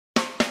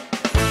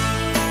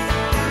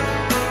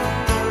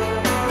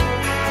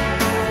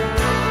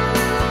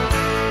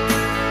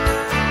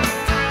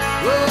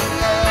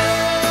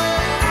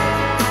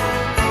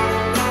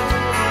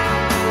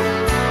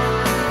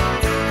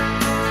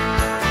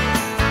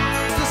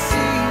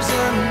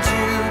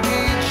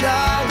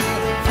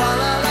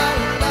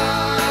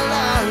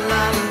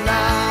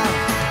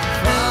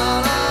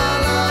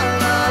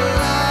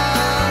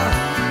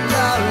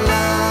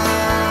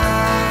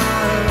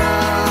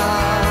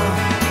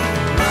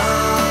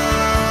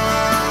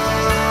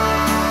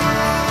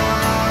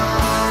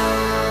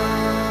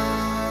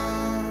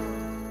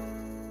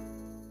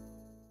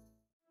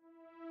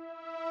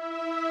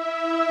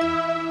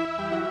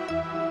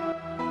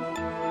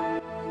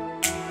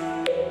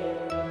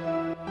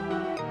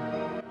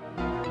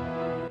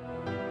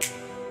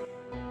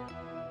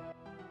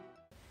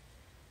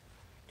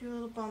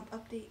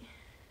bump update.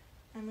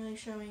 I'm really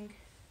showing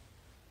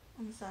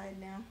on the side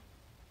now.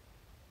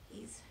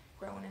 He's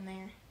growing in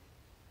there.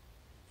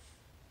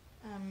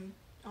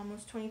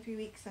 Almost 23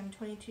 weeks. I'm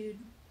 22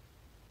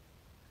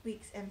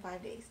 weeks and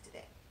 5 days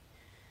today.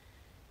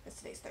 Because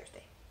today's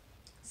Thursday.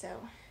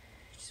 So,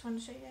 just wanted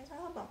to show you guys my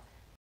little bump.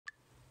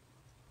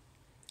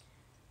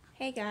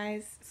 Hey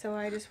guys, so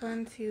I just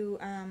wanted to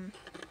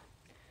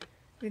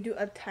do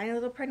a tiny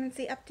little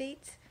pregnancy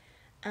update.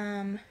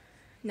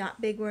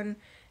 Not big one.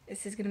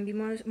 This is going to be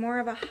more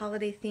of a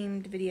holiday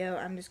themed video.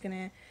 I'm just going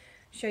to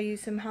show you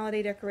some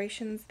holiday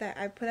decorations that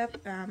I put up,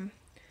 how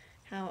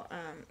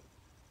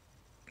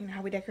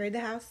we decorated the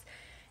house,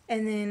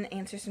 and then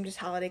answer some just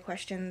holiday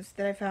questions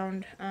that I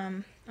found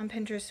on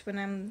Pinterest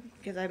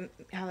because I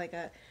have like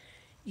a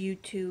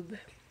YouTube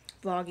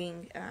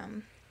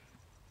vlogging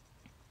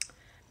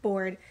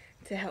board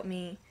to help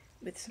me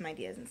with some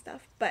ideas and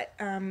stuff. But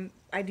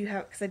I do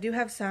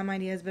have some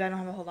ideas, but I don't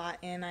have a whole lot,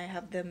 and I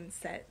have them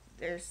set.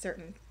 There's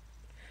certain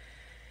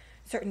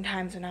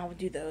times when I will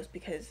do those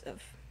because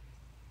of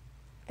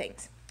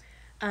things.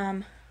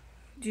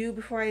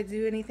 Before I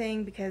do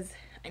anything, because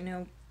I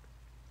know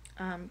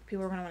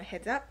people are going to want a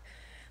heads up,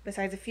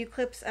 besides a few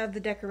clips of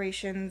the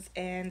decorations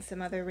and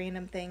some other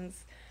random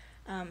things,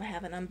 I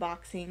have an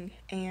unboxing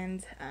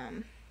and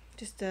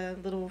just a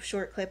little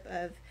short clip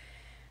of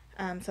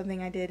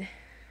something I did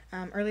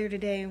earlier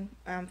today.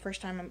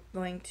 First time I'm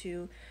going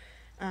to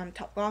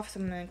Topgolf,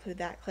 so I'm going to include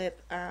that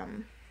clip.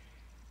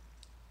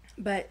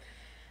 But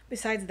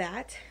besides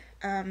that,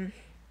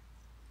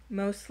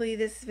 mostly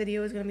this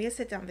video is going to be a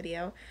sit-down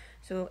video,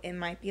 so it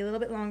might be a little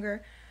bit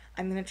longer.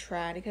 I'm going to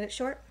try to cut it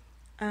short.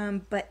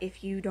 But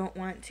if you don't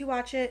want to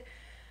watch it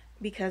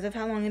because of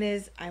how long it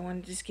is, I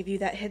want to just give you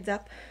that heads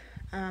up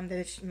that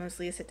it's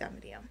mostly a sit-down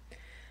video.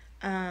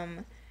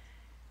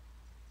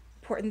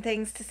 Important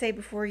things to say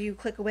before you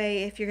click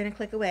away, if you're going to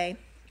click away,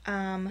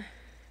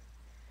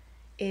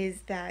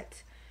 is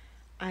that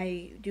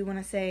I do want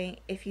to say,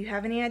 if you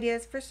have any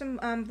ideas for some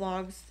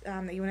vlogs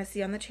that you want to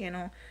see on the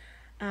channel,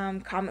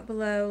 comment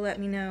below, let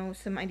me know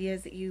some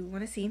ideas that you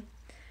want to see.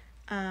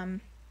 Of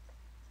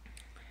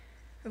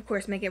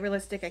course, make it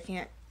realistic. I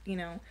can't,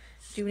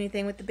 do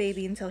anything with the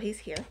baby until he's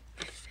here.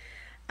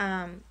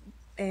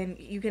 And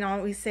you can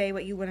always say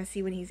what you want to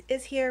see when he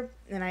is here,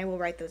 and I will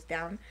write those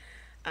down.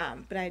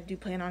 But I do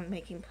plan on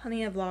making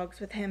plenty of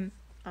vlogs with him.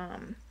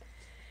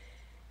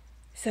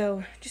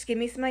 So just give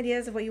me some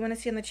ideas of what you want to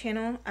see on the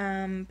channel,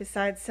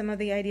 besides some of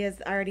the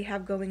ideas I already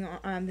have going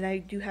on, that I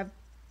do have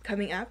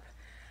coming up,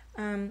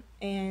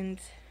 and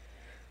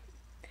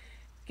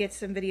get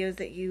some videos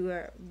that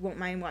you won't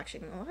mind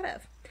watching a lot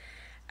of.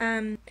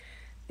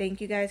 Thank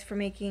you guys for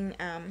making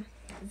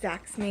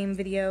Zack's name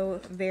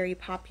video very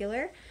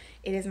popular.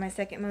 It is my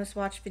second most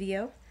watched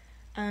video.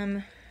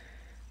 Very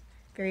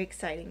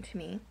exciting to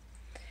me.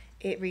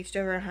 It reached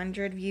over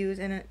 100 views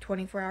in a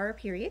 24-hour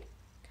period.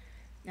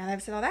 Now that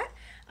I've said all that,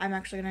 I'm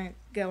actually going to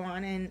go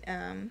on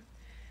and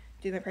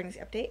do my pregnancy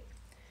update.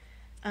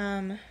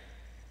 I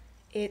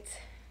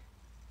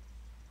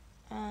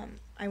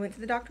went to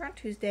the doctor on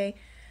Tuesday.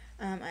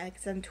 Like I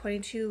said, I'm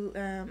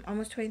 22,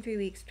 almost 23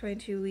 weeks,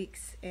 22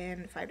 weeks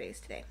and 5 days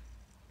today.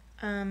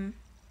 And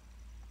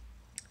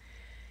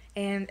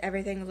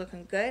everything is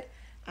looking good.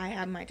 I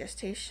have my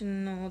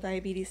gestational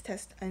diabetes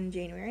test on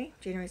January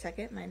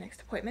 2nd, my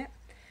next appointment.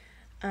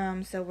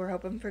 So we're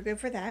hoping for good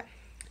for that.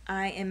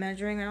 I am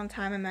measuring right on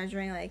time. I'm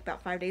measuring like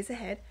about 5 days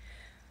ahead.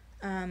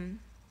 So I'm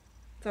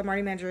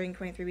already measuring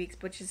 23 weeks,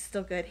 which is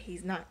still good.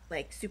 He's not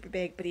like super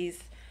big, but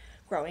he's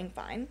growing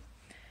fine.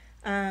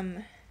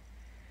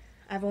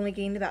 I've only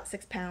gained about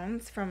 6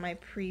 pounds from my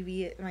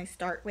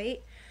start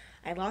weight.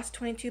 I lost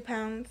 22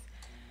 pounds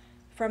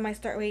from my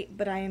start weight,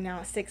 but I am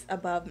now 6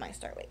 above my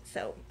start weight.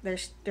 So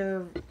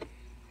they're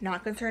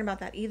not concerned about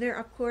that either,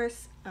 of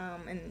course.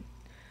 And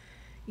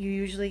you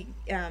usually,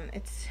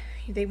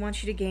 they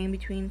want you to gain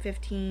between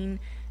 15,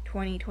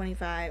 20,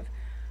 25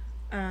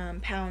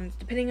 pounds,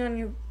 depending on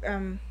your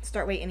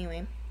start weight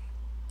anyway.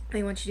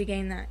 They want you to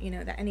gain that,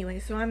 that anyway.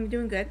 So I'm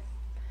doing good.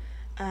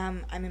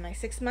 I'm in my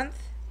 6th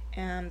month.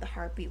 The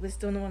heartbeat was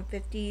still in the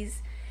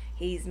 150s.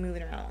 He's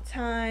moving around all the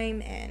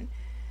time, and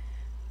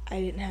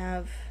I didn't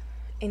have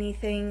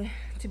anything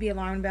to be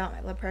alarmed about.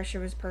 My blood pressure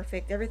was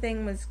perfect.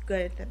 Everything was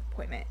good at the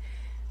appointment.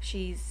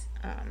 She's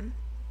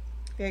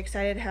very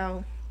excited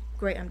how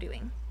great I'm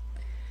doing.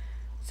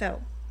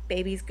 So,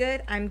 baby's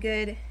good, I'm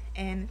good,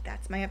 and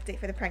that's my update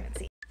for the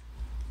pregnancy.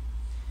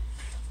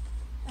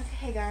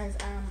 Okay guys,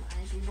 I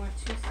do want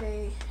to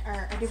say,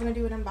 I do want to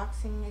do an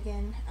unboxing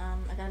again.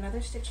 I got another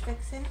Stitch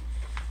Fix in.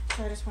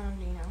 So I just wanted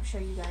to, show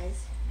you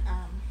guys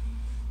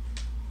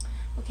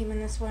what came in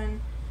this one.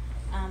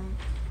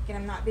 Again,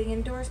 I'm not being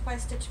endorsed by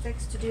Stitch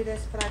Fix to do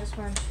this, but I just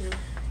wanted to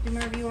do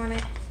my review on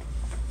it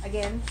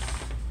again,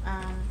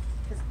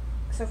 because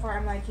so far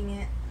I'm liking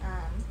it.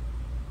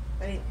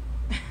 But anyway,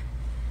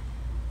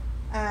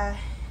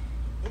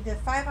 the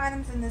 5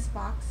 items in this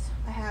box,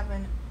 I have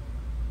an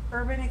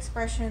Urban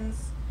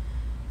Expressions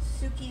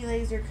Suki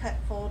Laser Cut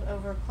Fold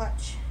Over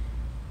Clutch.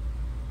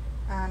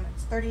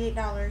 It's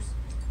 $38.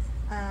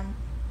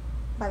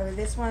 By the way,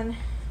 this one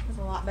was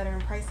a lot better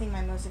in pricing.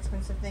 My most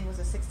expensive thing was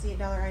a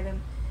 $68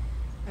 item,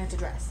 and it's a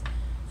dress.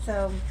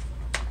 So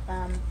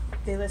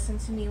they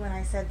listened to me when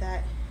I said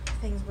that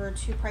things were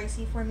too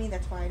pricey for me.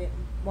 That's why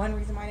one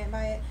reason why I didn't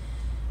buy it.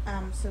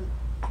 So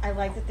I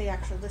like that they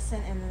actually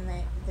listen, and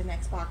then the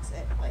next box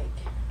it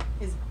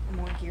is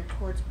more geared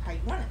towards how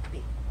you want it to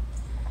be.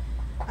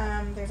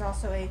 There's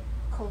also a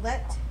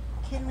Colette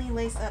Kinley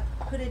lace up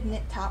hooded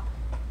knit top.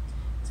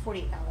 It's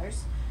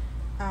 $48.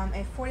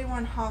 A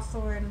 41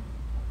 Hawthorne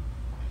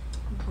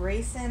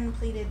Grayson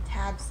pleated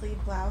tab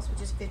sleeve blouse,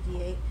 which is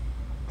 $58.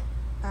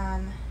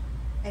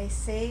 A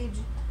Sage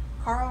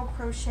Carl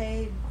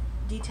crochet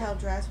detail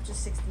dress, which is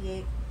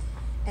 $68.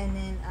 And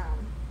then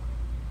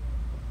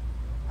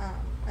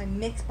a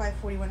Mix by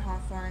 41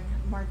 Hawthorne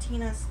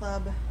Martina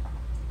Slub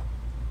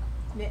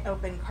knit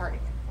open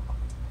cardigan.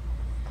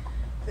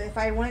 So if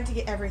I wanted to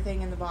get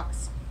everything in the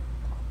box,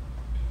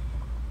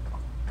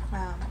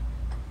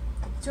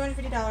 it's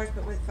 $250,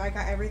 but if I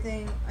got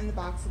everything in the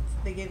box,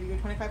 they give you a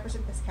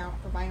 25%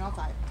 discount for buying all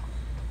 5,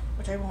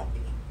 which I won't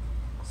be.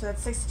 So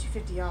that's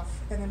 $62.50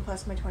 off, and then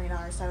plus my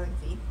 $20 styling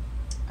fee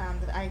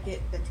that I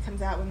get, that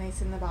comes out when they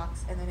send the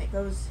box, and then it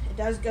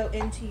does go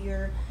into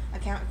your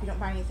account if you don't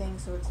buy anything.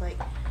 So it's like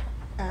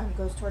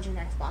goes towards your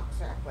next box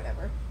or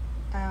whatever.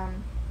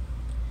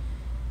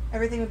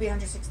 Everything would be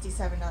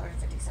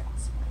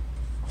 $167.50.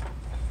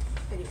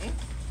 Anyway,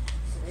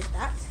 so there's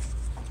that.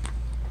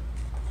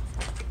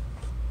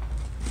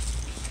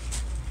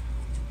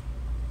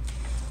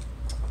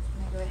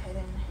 I'm gonna go ahead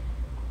and,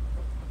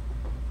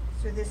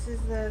 so this is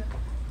the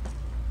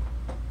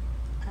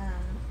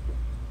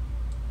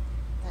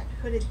that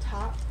hooded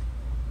top.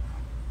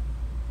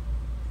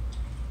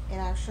 It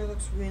actually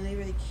looks really,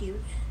 really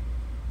cute,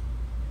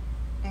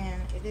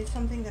 and it is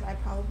something that I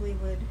probably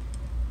would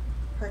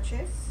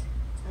purchase.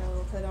 So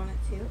we'll put on it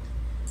too.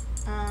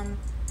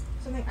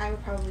 Something I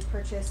would probably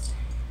purchase,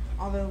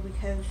 although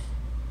because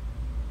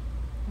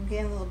I'm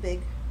getting a little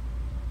big,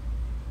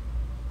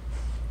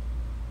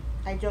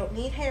 I don't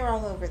need hair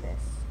all over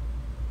this.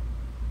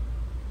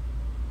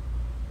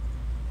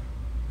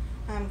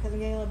 Because I'm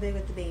getting a little big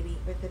with the baby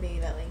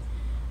belly.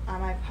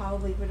 I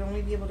probably would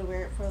only be able to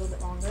wear it for a little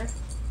bit longer.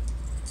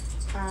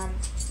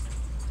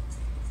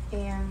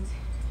 And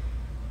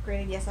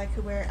granted, yes, I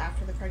could wear it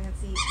after the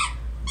pregnancy,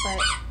 but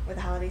with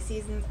the holiday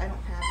seasons, I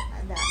don't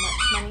have that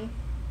much money.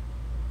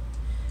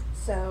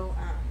 So,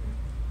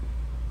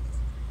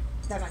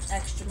 that much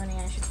extra money,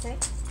 I should say.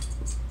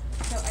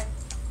 So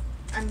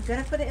I'm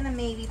gonna put it in a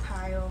maybe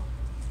pile,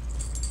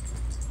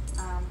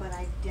 but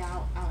I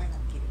doubt I'll end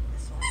up getting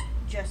this one,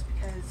 just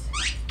because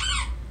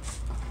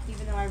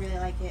even though I really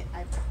like it,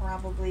 I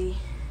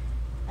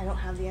don't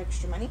have the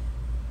extra money.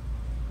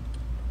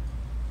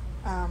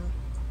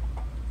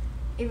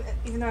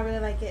 Even though I really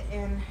like it,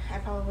 and I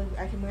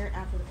can wear it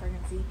after the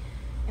pregnancy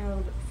and a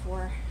little bit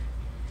before,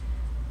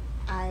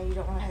 I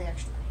don't want to have the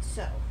extra money.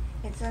 So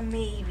it's a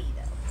maybe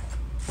though.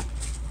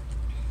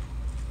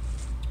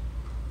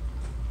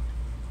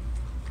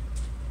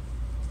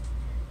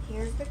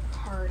 Here's the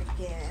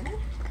cardigan.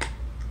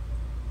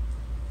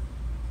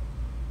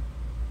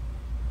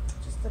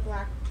 Just the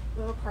black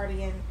little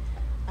cardigan.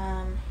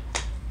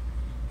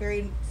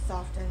 Very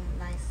soft and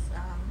nice.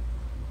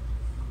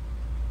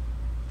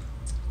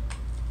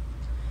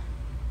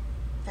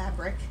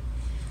 Fabric.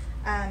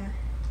 And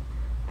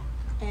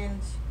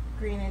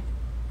granted,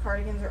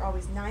 cardigans are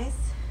always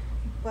nice,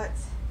 but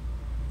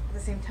at the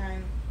same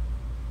time,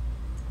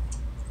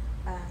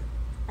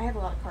 I have a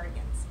lot of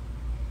cardigans.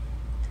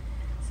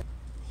 So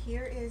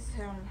here is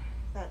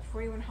that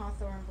 41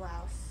 Hawthorne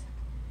blouse.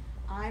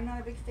 I'm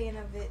not a big fan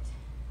of it.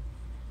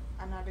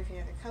 I'm not a big fan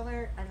of the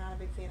color. I'm not a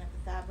big fan of the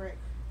fabric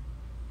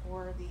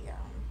or the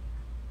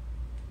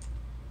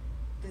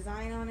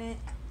design on it.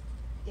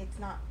 It's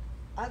not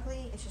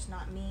ugly, it's just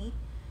not me.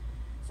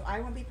 So I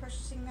won't be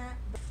purchasing that.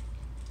 But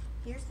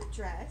here's the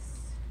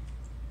dress,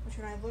 which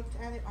when I looked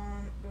at it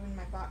doing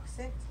my box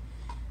set,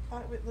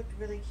 thought it looked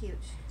really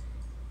cute.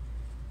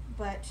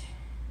 But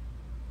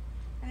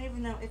I don't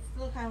even know, it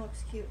still kind of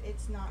looks cute.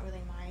 It's not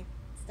really my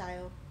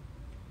style.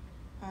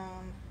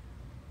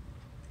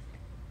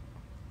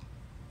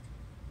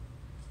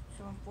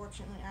 So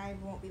unfortunately I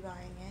won't be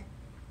buying it.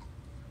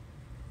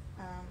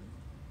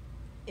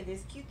 It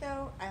is cute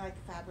though. I like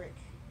the fabric.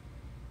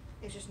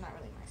 It's just not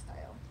really my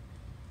style.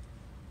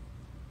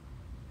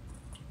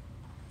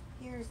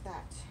 Here's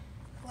that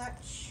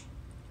clutch.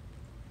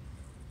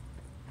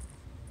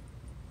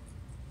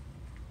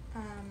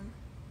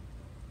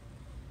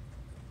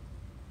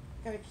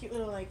 Got a cute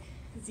little like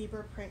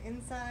zebra print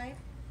inside.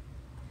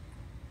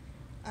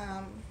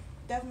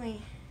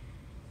 Definitely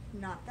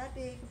not that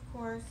big, of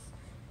course,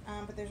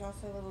 but there's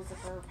also a little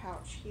zipper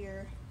pouch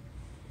here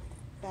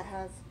that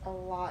has a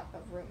lot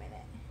of room in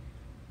it.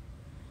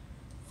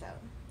 So,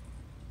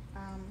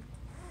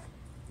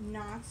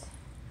 not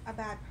a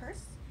bad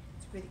purse.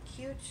 It's really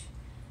cute.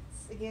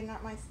 It's, again,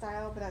 not my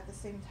style, but at the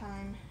same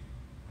time,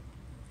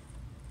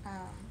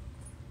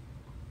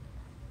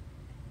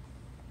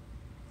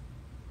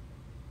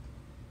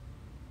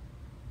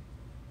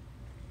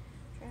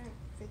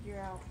 figure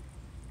out.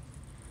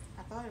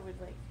 I thought it would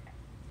like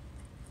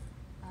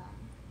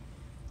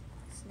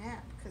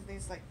snap, because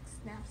there's like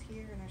snaps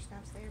here and there's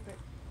snaps there, but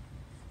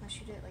unless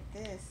you did it like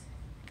this,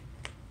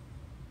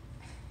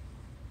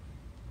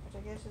 which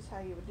I guess is how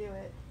you would do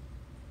it,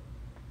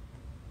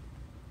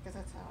 because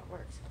that's how it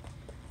works.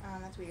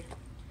 That's weird.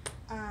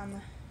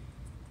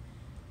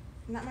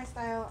 Not my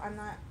style. I'm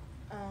not,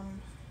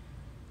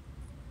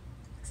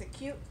 it's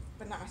cute,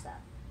 but not my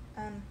style.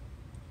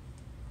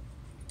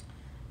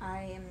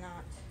 I am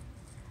not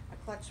a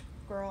clutch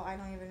girl. I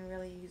don't even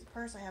really use a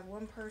purse. I have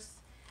one purse,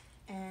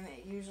 and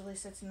it usually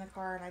sits in the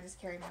car, and I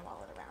just carry my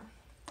wallet around.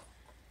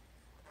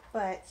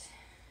 But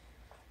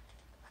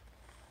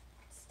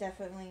it's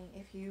definitely,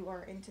 if you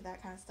are into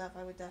that kind of stuff,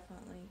 I would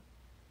definitely,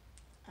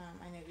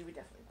 I know you would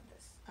definitely want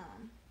this.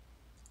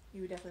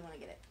 You would definitely want to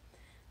get it.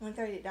 Only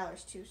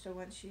 $38 too, so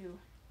once you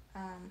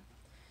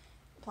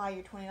apply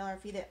your $20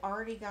 fee that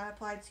already got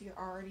applied, so you're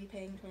already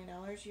paying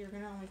 $20, you're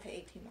going to only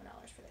pay $18 more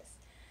for this.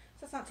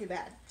 So it's not too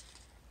bad.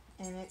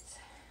 And it's,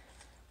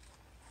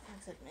 like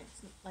I said,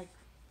 it's like,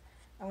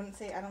 I wouldn't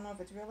say, I don't know if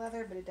it's real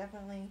leather, but it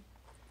definitely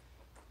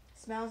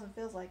smells and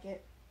feels like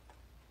it.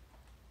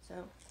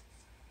 So,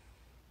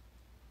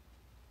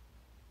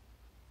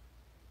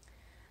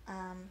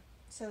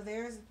 so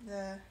there's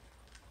the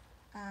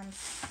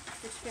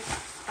Stitch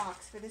Fix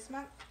box for this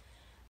month.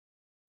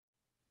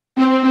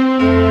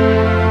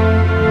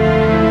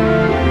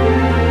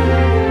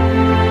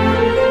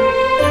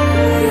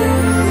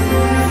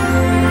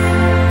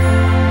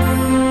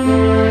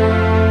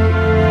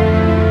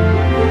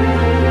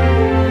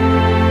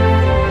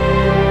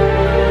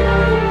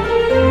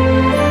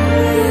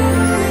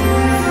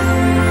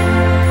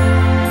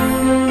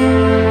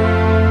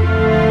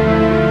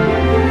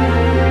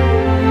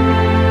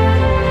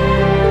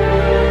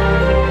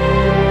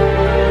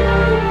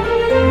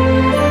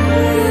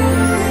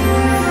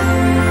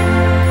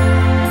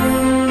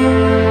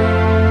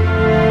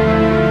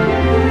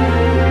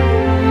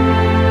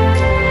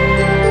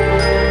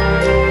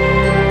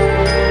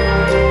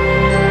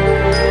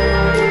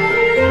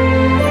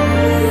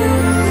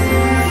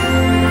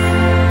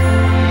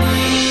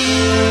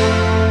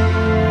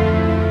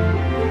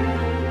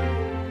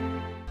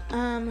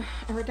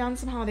 I wrote down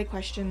some holiday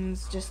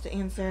questions just to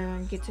answer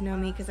and get to know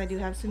me, because I do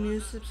have some new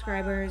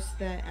subscribers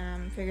that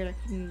figured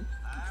I can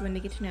want to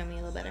get to know me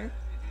a little better.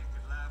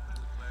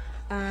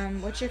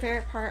 What's your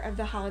favorite part of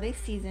the holiday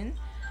season?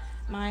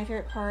 My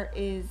favorite part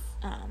is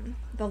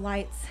the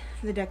lights,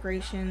 the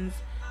decorations,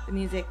 the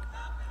music,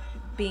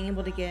 being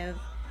able to give.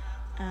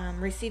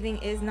 Receiving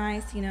is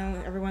nice, you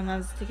know, everyone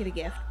loves to get a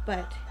gift,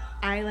 but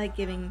I like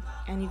giving,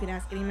 and you can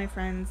ask any of my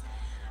friends.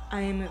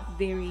 I am a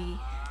very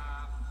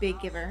big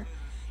giver.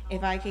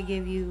 If I could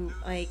give you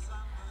like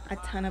a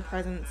ton of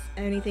presents,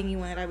 anything you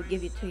wanted, I would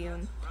give it to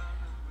you.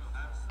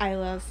 I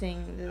love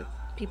seeing the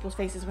people's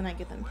faces when I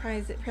give them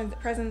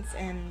presents,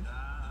 and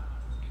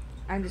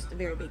I'm just a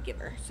very big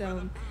giver.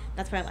 So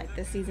that's why I like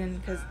this season,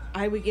 because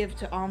I would give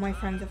to all my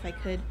friends if I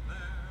could,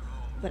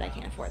 but I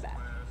can't afford that.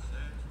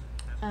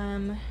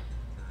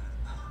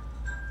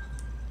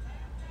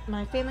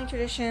 My family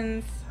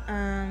traditions,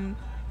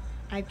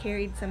 I've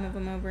carried some of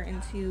them over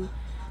into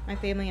my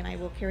family, and I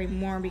will carry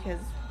more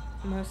because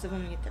most of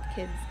them get to have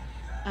kids.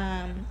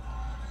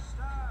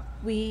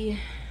 We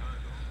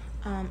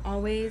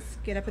always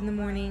get up in the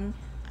morning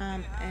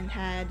and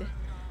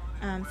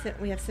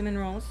we have cinnamon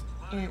rolls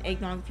and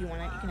eggnog if you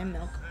want it. You can have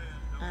milk,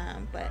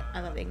 but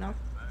I love eggnog.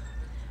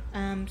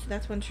 So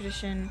that's one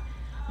tradition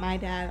my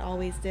dad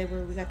always did,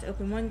 where we got to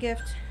open one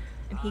gift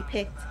and he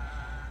picked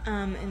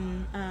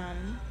in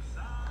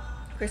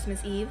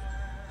Christmas Eve,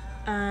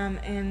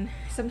 and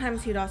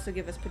sometimes he'd also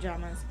give us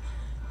pajamas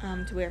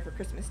to wear for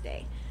Christmas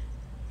Day.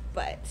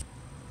 But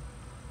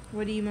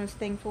what are you most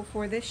thankful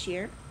for this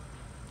year?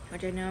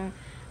 Which I know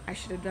I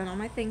should have done on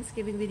my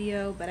Thanksgiving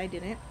video, but I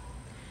didn't.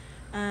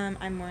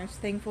 I'm most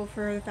thankful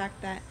for the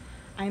fact that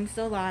I'm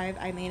still alive.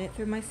 I made it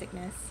through my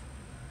sickness,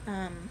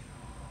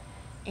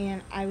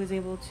 and I was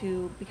able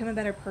to become a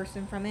better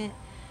person from it.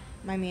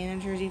 My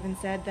managers even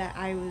said that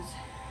I was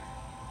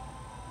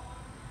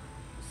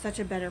such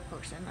a better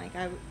person. Like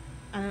I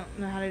don't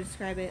know how to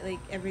describe it. Like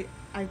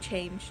I've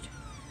changed.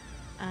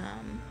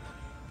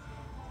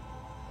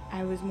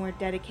 I was more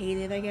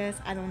dedicated, I guess.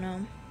 I don't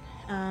know.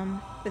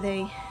 But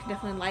they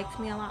definitely liked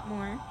me a lot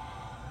more.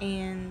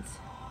 And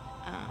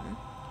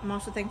I'm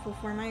also thankful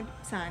for my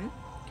son.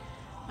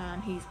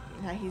 He's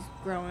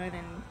growing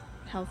and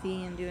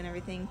healthy and doing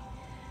everything,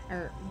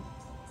 or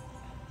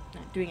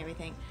not doing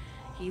everything.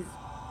 He's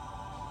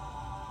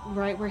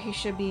right where he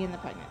should be in the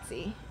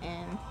pregnancy,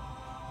 and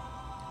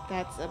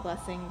that's a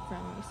blessing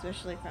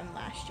especially from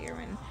last year,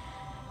 when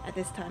at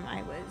this time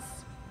I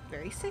was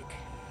very sick.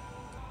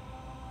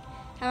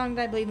 How long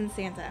did I believe in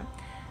Santa?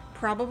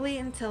 Probably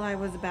until I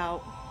was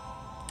about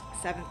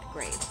 7th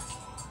grade.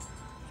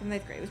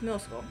 7th grade. It was middle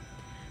school.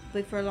 I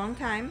believed for a long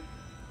time.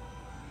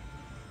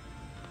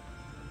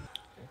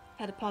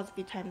 Had to pause a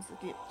few times to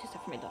do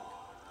stuff for my dog.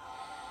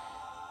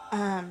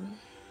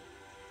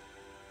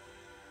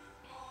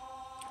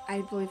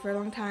 I believed for a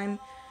long time.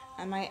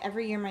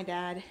 Every year my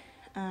dad,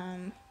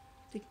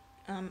 the,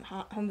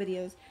 home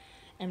videos,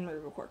 and we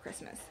record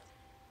Christmas.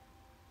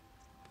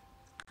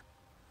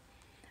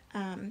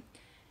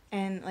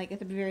 And like at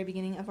the very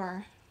beginning of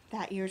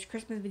that year's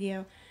Christmas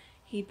video,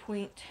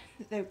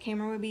 the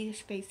camera would be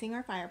facing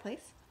our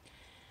fireplace,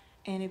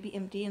 and it'd be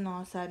empty, and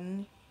all of a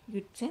sudden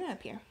you'd Santa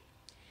appear,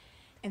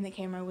 and the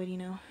camera would,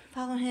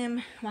 follow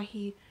him while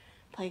he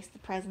placed the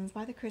presents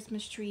by the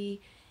Christmas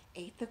tree,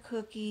 ate the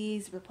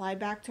cookies, replied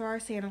back to our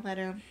Santa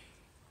letter,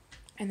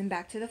 and then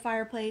back to the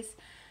fireplace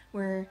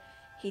where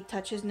he'd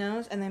touch his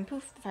nose, and then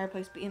poof, the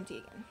fireplace would be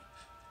empty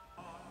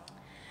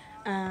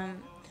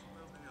again.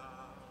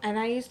 And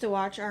I used to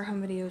watch our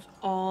home videos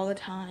all the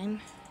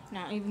time.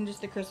 Not even just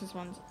the Christmas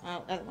ones,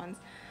 other ones.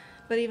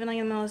 But even like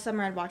in the middle of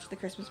summer, I'd watch the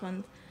Christmas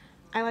ones.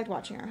 I liked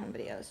watching our home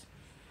videos.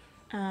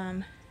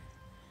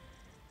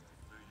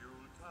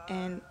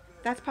 And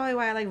that's probably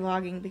why I like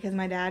vlogging, because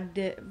my dad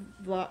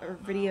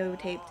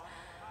videotaped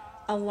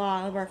a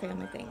lot of our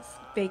family things.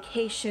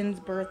 Vacations,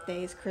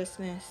 birthdays,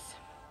 Christmas,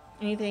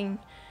 anything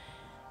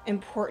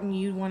important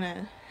you'd want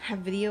to have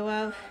video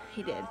of,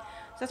 he did.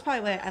 So that's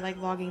probably why I like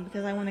vlogging,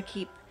 because I want to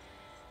keep,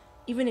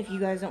 even if you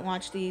guys don't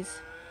watch these,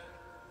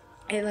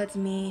 it lets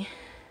me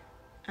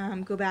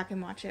go back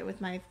and watch it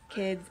with my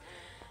kids,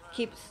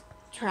 keeps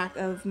track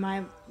of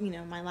my,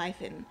 my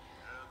life, and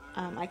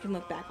I can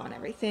look back on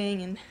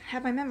everything and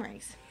have my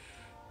memories.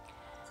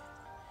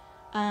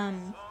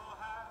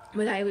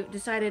 But I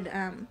decided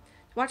to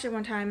watch it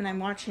one time, and I'm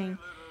watching,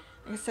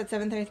 like I said,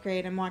 7th, 8th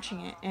grade, I'm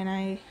watching it, and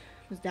I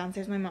was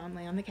downstairs with my mom,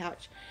 laying on the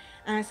couch,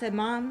 and I said,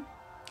 "Mom,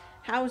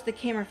 how is the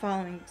camera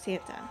following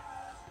Santa?"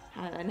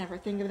 How did I never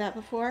think of that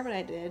before, but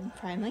I did,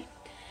 finally.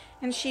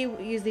 And she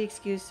used the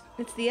excuse,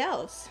 "It's the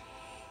elves."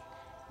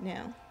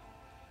 No.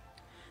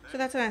 So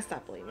that's when I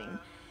stopped believing.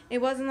 It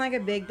wasn't like a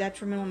big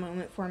detrimental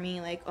moment for me,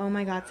 like, oh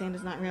my god,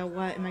 Santa's not real,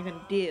 what am I going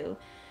to do?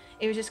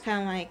 It was just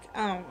kind of like,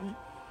 oh,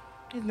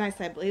 it's nice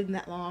that I believed in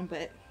that long,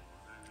 but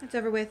it's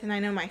over with. And I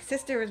know my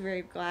sister was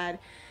very glad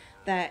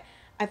that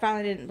I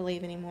finally didn't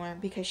believe anymore,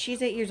 because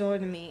she's 8 years older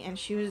than me, and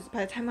she was,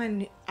 by the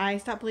time I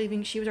stopped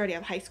believing, she was already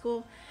out of high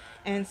school,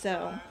 and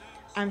so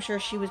I'm sure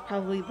she was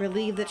probably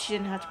relieved that she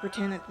didn't have to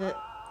pretend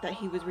that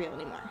he was real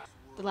anymore.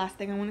 The last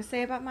thing I want to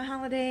say about my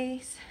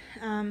holidays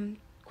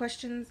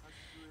questions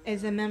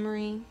is a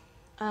memory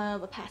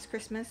of a past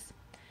Christmas.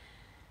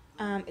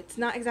 It's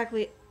not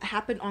exactly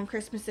happened on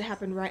Christmas, it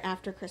happened right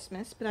after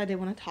Christmas, but I did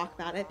want to talk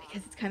about it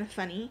because it's kind of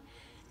funny,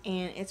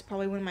 and it's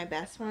probably one of my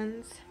best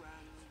ones,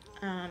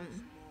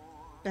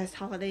 best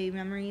holiday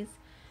memories,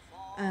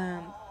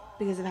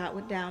 because of how it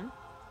went down.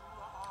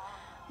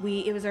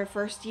 It was our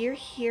first year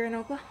here in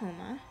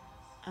Oklahoma.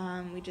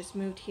 We just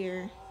moved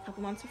here a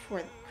couple months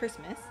before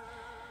Christmas.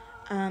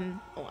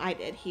 Well, I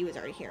did. He was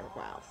already here a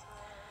while.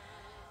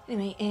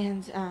 Anyway,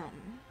 and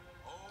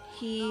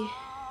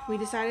we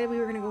decided we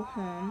were gonna go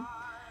home.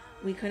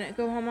 We couldn't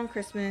go home on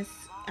Christmas.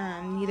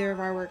 Neither of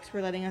our works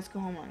were letting us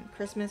go home on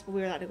Christmas, but we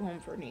were allowed to go home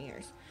for New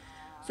Year's.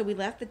 So we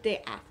left the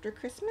day after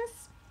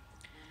Christmas.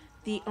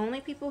 The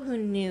only people who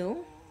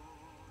knew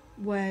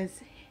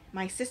was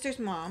my sister's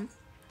mom.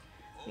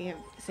 We have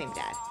the same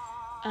dad.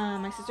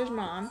 My sister's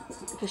mom,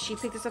 because she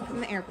picked us up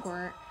from the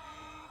airport.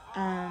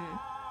 And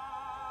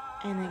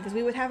then, because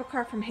we would have a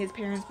car from his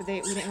parents, but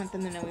we didn't want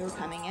them to know we were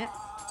coming yet.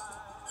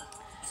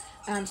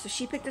 So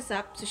she picked us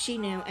up, so she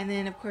knew. And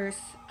then, of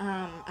course,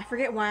 I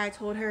forget why I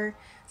told her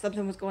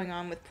something was going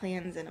on with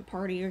plans and a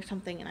party or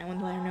something, and I wanted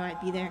to let her know I'd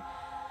be there.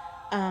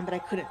 But I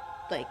couldn't,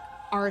 like,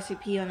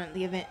 RSVP on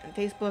the event on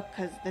Facebook,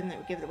 because then they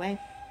would give it away.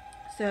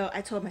 So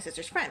I told my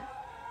sister's friend,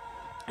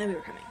 and we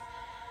were coming.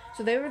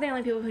 So they were the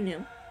only people who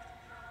knew.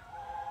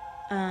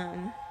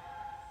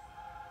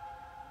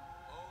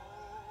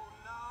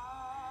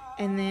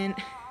 And then,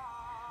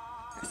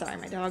 sorry,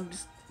 my dog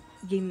just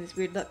gave me this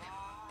weird look.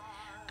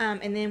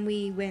 And then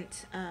we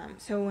went,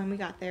 so when we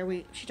got there,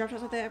 she dropped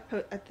us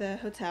at the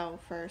hotel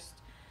first.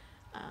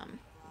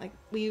 Like,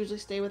 we usually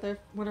stay with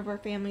one of our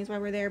families while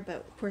we're there, but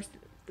of course,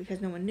 because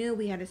no one knew,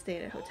 we had to stay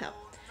at a hotel.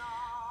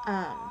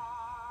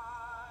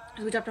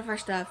 So we dropped off our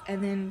stuff,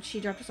 and then she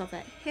dropped us off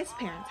at his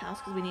parents' house,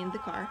 because we needed the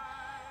car.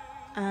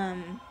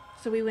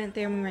 So we went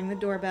there, and we rang the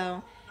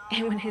doorbell,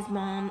 and when his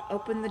mom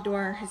opened the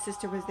door, his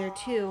sister was there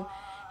too.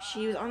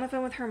 She was on the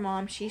phone with her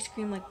mom. She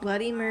screamed like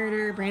bloody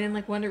murder. Brandon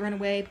like wanted to run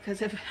away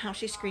because of how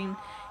she screamed.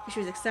 She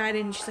was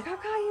excited, and she's like, "I'll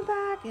call you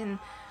back." And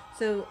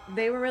so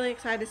they were really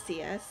excited to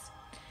see us.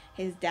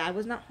 His dad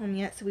was not home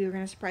yet, so we were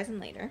going to surprise him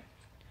later.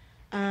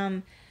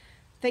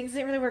 Things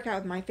didn't really work out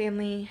with my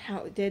family how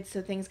it did,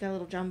 so things got a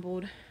little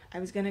jumbled. I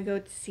was going to go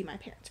to see my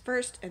parents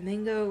first, and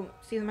then go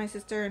see my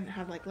sister and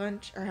have like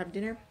lunch or have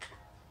dinner.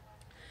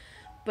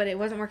 But it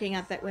wasn't working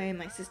out that way.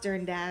 My sister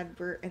and dad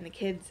and the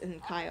kids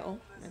and Kyle,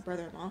 my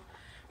brother-in-law,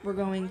 were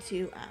going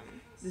to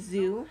the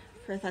zoo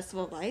for the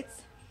Festival of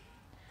Lights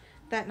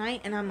that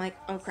night. And I'm like,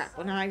 oh crap,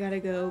 well now I gotta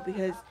go,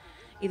 because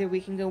either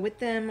we can go with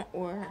them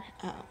or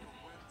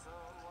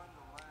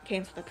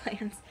cancel the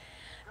plans.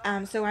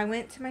 So I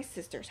went to my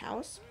sister's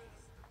house.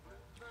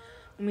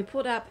 When we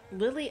pulled up,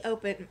 Lily,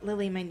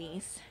 my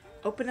niece,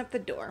 open up the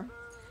door.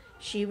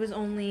 She was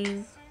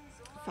only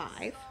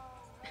 5.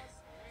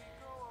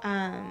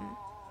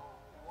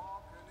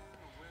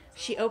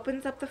 She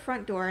opens up the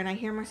front door, and I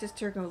hear my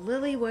sister go,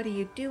 "Lily, what are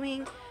you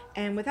doing?"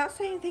 And without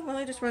saying anything,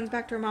 Lily just runs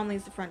back to her mom,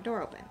 leaves the front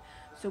door open.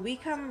 So we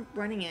come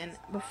running in.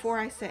 Before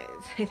I say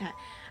that,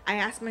 I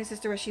asked my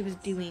sister what she was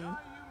doing,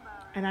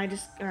 and I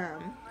just,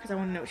 because I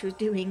wanted to know what she was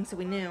doing, so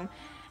we knew.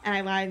 And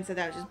I lied and said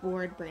that I was just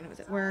bored, Brandon was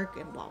at work,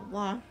 and blah, blah,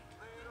 blah.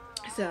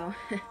 So,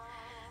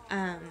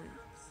 I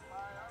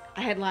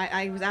had lied.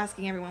 I was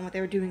asking everyone what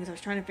they were doing because I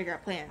was trying to figure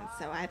out plans.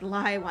 So I had to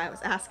lie while I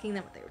was asking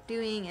them what they were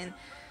doing. And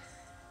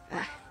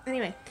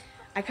anyway,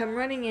 I come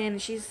running in.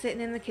 She's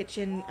sitting in the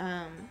kitchen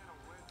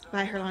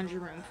by her laundry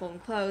room folding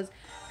clothes.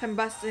 Come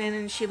busting in,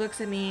 and she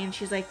looks at me and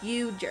she's like,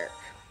 "You jerk."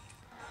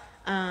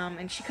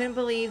 And she couldn't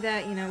believe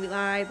that, we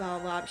lied, blah, blah,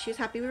 blah. But she was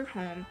happy we were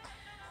home.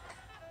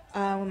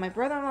 When my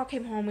brother-in-law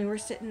came home, we were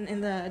sitting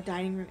in the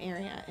dining room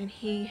area, and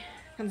he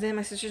comes in.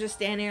 My sister's just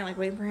standing there, like,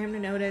 waiting for him to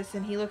notice,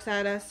 and he looks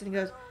at us, and he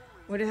goes,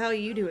 "What the hell are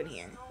you doing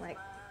here?" I'm like,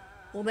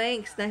 "Well,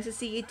 thanks. Nice to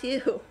see you,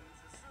 too."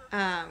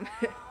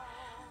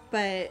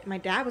 But my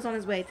dad was on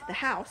his way to the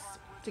house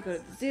to go to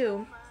the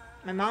zoo.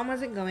 My mom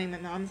wasn't going. My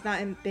mom's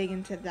not big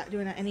into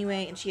doing that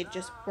anyway, and she had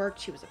just worked.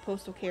 She was a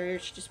postal carrier.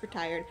 She just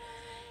retired.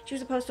 She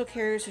was a postal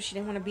carrier, so she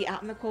didn't want to be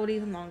out in the cold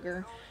even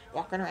longer,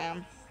 walking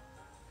around,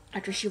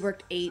 after she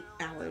worked 8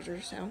 hours or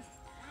so.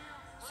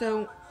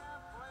 So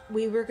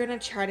we were going to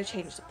try to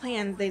change the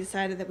plans. They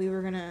decided that we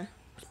were going to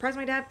surprise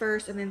my dad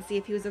first and then see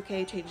if he was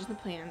okay changing the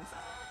plans,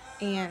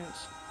 and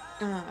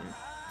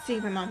see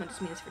if my mom would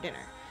just meet us for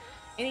dinner.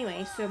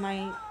 Anyway, so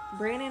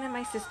Brandon and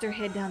my sister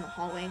hid down the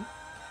hallway,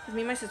 because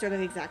me and my sister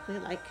look exactly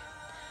alike.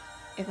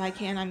 If I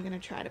can, I'm going to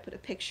try to put a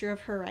picture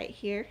of her right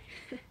here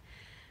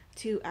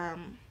to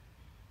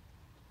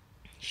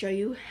show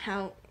you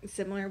how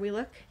similar we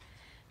look.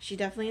 She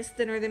definitely is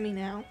thinner than me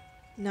now.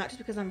 Not just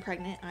because I'm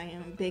pregnant.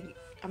 I'm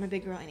a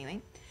big girl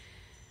anyway.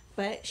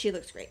 But she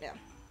looks great now.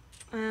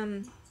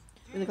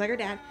 We look like her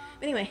dad.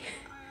 But anyway,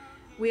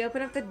 we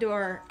open up the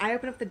door. I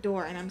open up the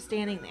door, and I'm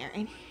standing there.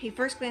 And he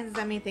first glances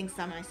at me and thinks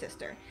I'm my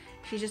sister.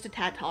 She's just a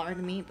tad taller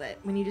than me, but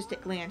when you just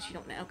glance, you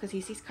don't know. Because he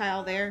sees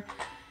Kyle there,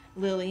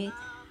 Lily.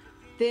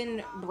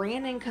 Then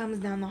Brandon comes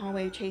down the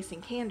hallway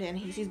chasing Camden.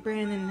 He sees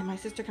Brandon, and my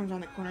sister comes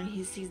around the corner, and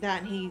he sees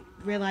that, and he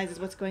realizes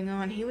what's going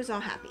on. He was all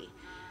happy.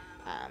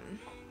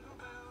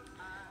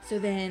 So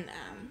then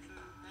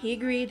he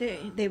agreed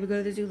that they would go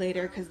to the zoo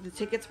later, because the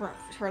tickets weren't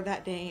for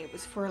that day. It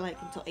was for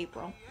until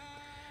April.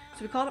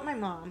 So we called up my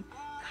mom.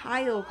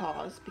 Kyle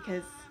calls,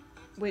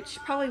 which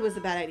probably was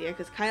a bad idea,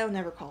 because Kyle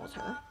never calls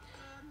her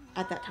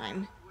at that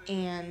time.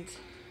 And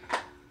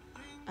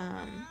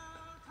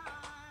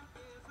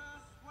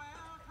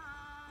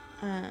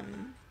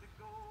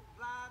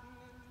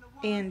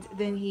and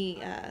then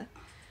he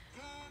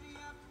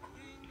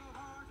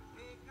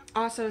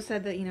also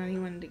said that, he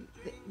wanted to,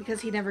 because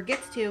he never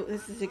gets to,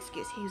 this is his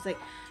excuse, he was like,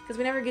 because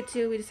we never get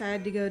to, we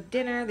decided to go to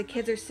dinner, the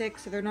kids are sick,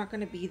 so they're not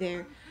going to be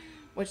there,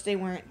 which they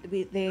weren't.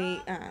 They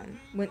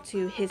went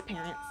to his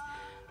parents,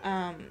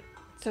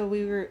 so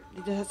we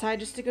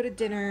decided just to go to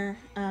dinner,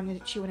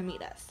 and she wanted to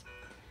meet us.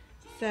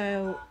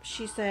 So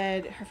she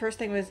said, her first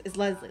thing was, "Is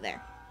Leslie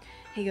there?"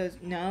 He goes,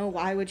 "No,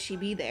 why would she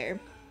be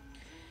there?"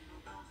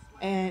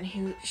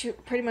 And she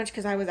pretty much,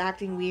 because I was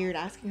acting weird,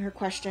 asking her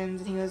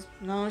questions, and he goes,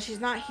 "No, she's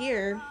not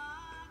here.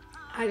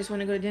 I just want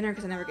to go to dinner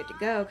because I never get to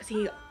go," because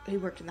he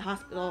worked in the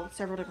hospital,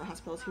 several different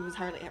hospitals. He was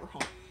hardly ever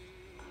home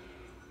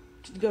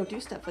to go do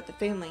stuff with the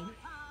family.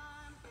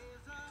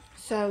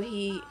 So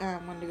he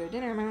wanted to go to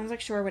dinner. My mom was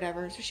like, "Sure,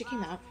 whatever." So she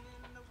came out.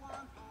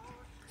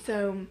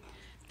 So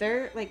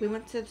we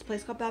went to this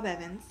place called Bob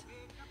Evans.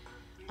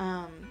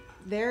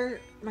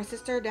 My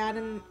sister, dad,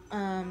 and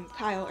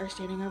Kyle are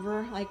standing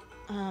over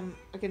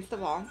against the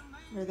wall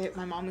where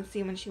my mom would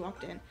see when she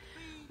walked in.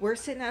 We're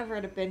sitting over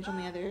at a bench on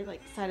the other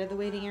side of the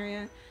waiting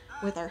area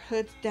with our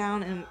hoods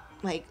down, and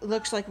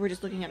looks like we're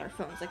just looking at our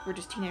phones, like we're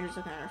just teenagers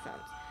looking at our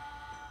phones.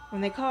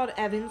 When they called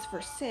Evans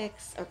for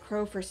 6, or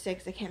Crow for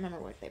 6, I can't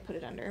remember what they put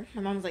it under.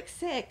 My mom was like,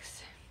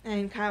 6?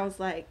 And Kyle's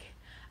like,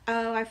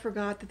 "Oh, I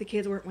forgot that the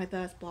kids weren't with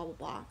us, blah, blah,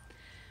 blah."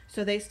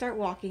 So they start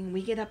walking.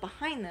 We get up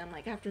behind them,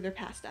 after they're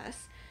past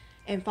us,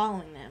 and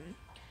following them.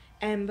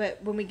 But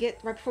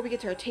right before we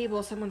get to our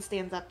table, someone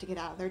stands up to get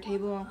out of their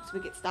table, so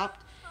we get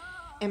stopped.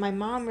 And my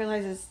mom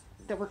realizes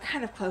that we're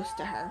kind of close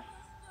to her.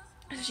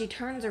 So she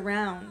turns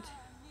around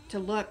to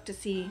look to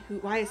see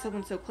why is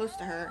someone so close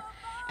to her.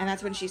 And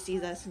that's when she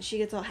sees us, and she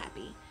gets all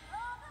happy.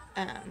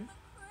 And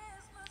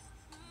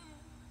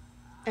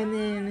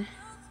then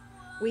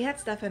we had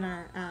stuff in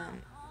our,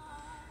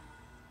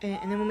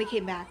 and then when we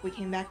came back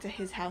to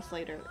his house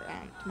later,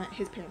 to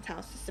his parents'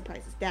 house to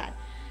surprise his dad.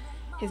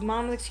 His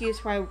mom's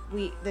excuse why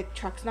the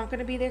truck's not going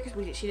to be there,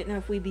 because she didn't know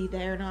if we'd be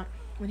there or not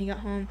when he got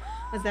home,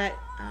 was that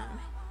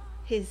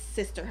his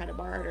sister had to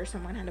borrow it, or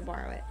someone had to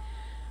borrow it.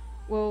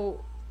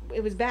 Well,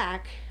 it was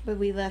back, but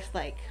we left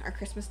our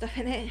Christmas stuff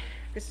in it,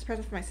 Christmas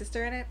present for my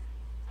sister in it.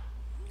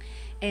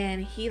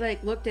 And he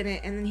looked in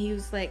it, and then he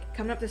was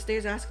coming up the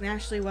stairs asking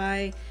Ashley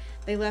why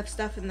they left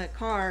stuff in the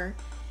car.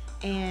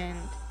 and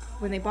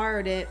when they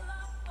borrowed it,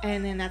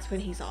 and then that's when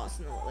he saw us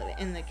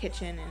in the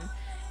kitchen, and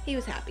he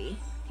was happy.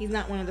 He's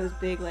not one of those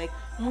big like,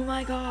 oh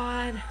my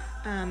god,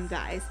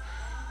 guys.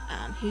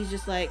 He's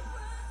just like,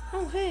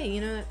 oh hey,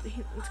 you know,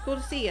 it's cool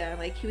to see you.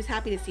 Like, he was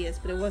happy to see us,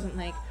 but it wasn't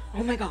like,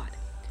 oh my god.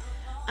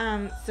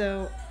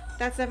 So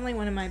that's definitely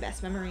one of my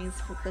best memories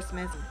for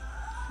Christmas.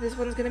 This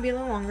one's gonna be a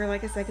little longer,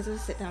 like I said, because it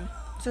was a sit down.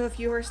 So if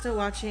you are still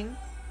watching,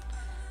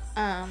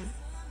 I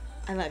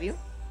love you,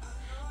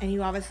 and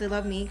you obviously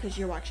love me because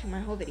you're watching my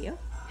whole video.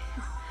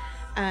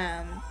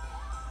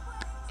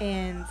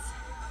 And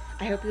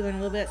I hope you learned a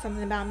little bit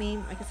something about me.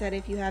 Like I said,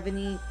 if you have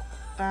any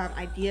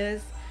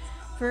ideas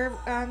for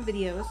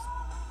videos,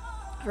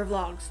 for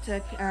vlogs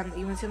that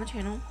you want to see on the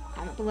channel,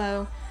 comment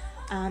below.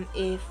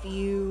 If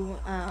you,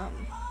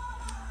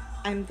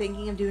 I'm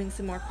thinking of doing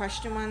some more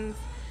question ones.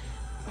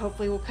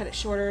 Hopefully we'll cut it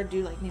shorter,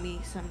 do like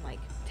maybe some like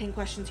 10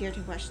 questions here,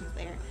 10 questions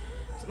there,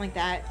 something like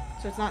that,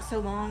 so it's not so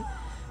long,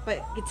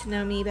 but get to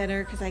know me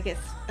better, because I get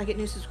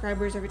new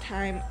subscribers every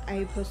time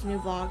I post a new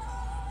vlog.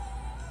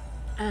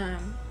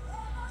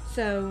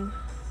 So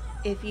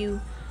if you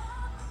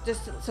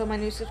so my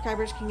new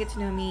subscribers can get to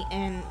know me,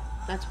 and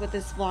that's what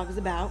this vlog is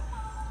about,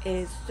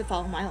 is to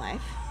follow my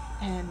life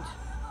and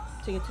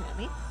to get to know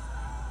me.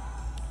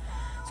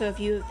 So if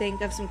you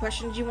think of some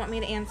questions you want me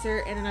to answer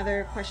in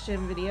another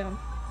question video,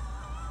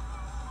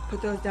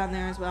 put those down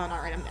there as well, and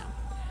I'll write them down.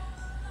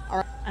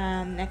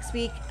 Alright, next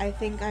week I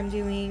think I'm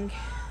doing,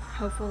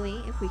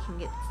 hopefully if we can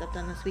get stuff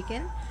done this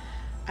weekend,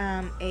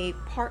 a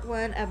part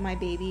 1 of my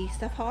baby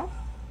stuff haul,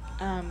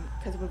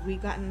 because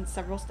we've gotten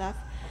several stuff.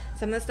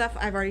 Some of the stuff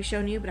I've already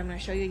shown you, but I'm going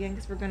to show you again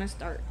because we're going to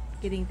start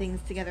getting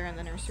things together in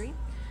the nursery.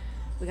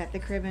 We got the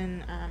crib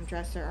and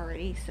dresser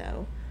already,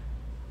 so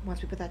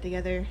once we put that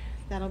together,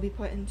 that'll be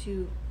put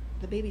into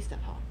the baby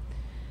stuff haul.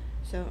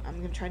 So I'm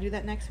going to try to do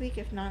that next week.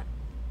 If not,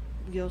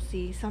 you'll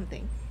see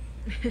something.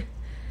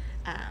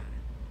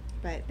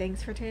 But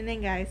thanks for tuning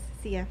in, guys.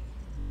 See ya.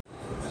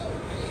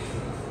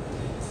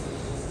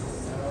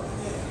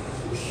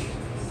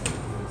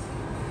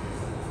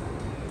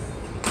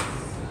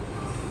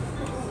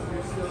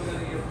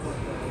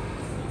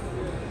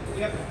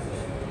 Yep.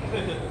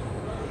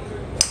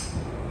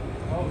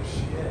 Oh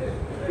shit.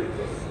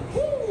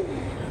 Woo!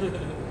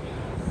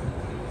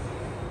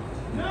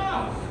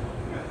 No!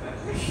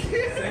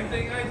 Same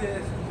thing I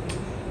did.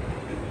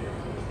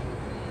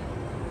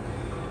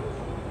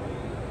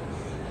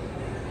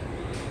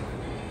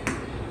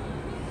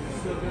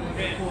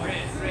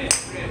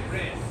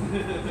 Red.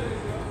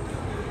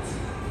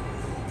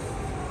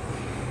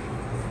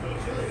 Oh,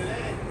 chilly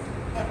today.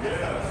 Yeah,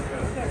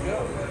 where'd that go?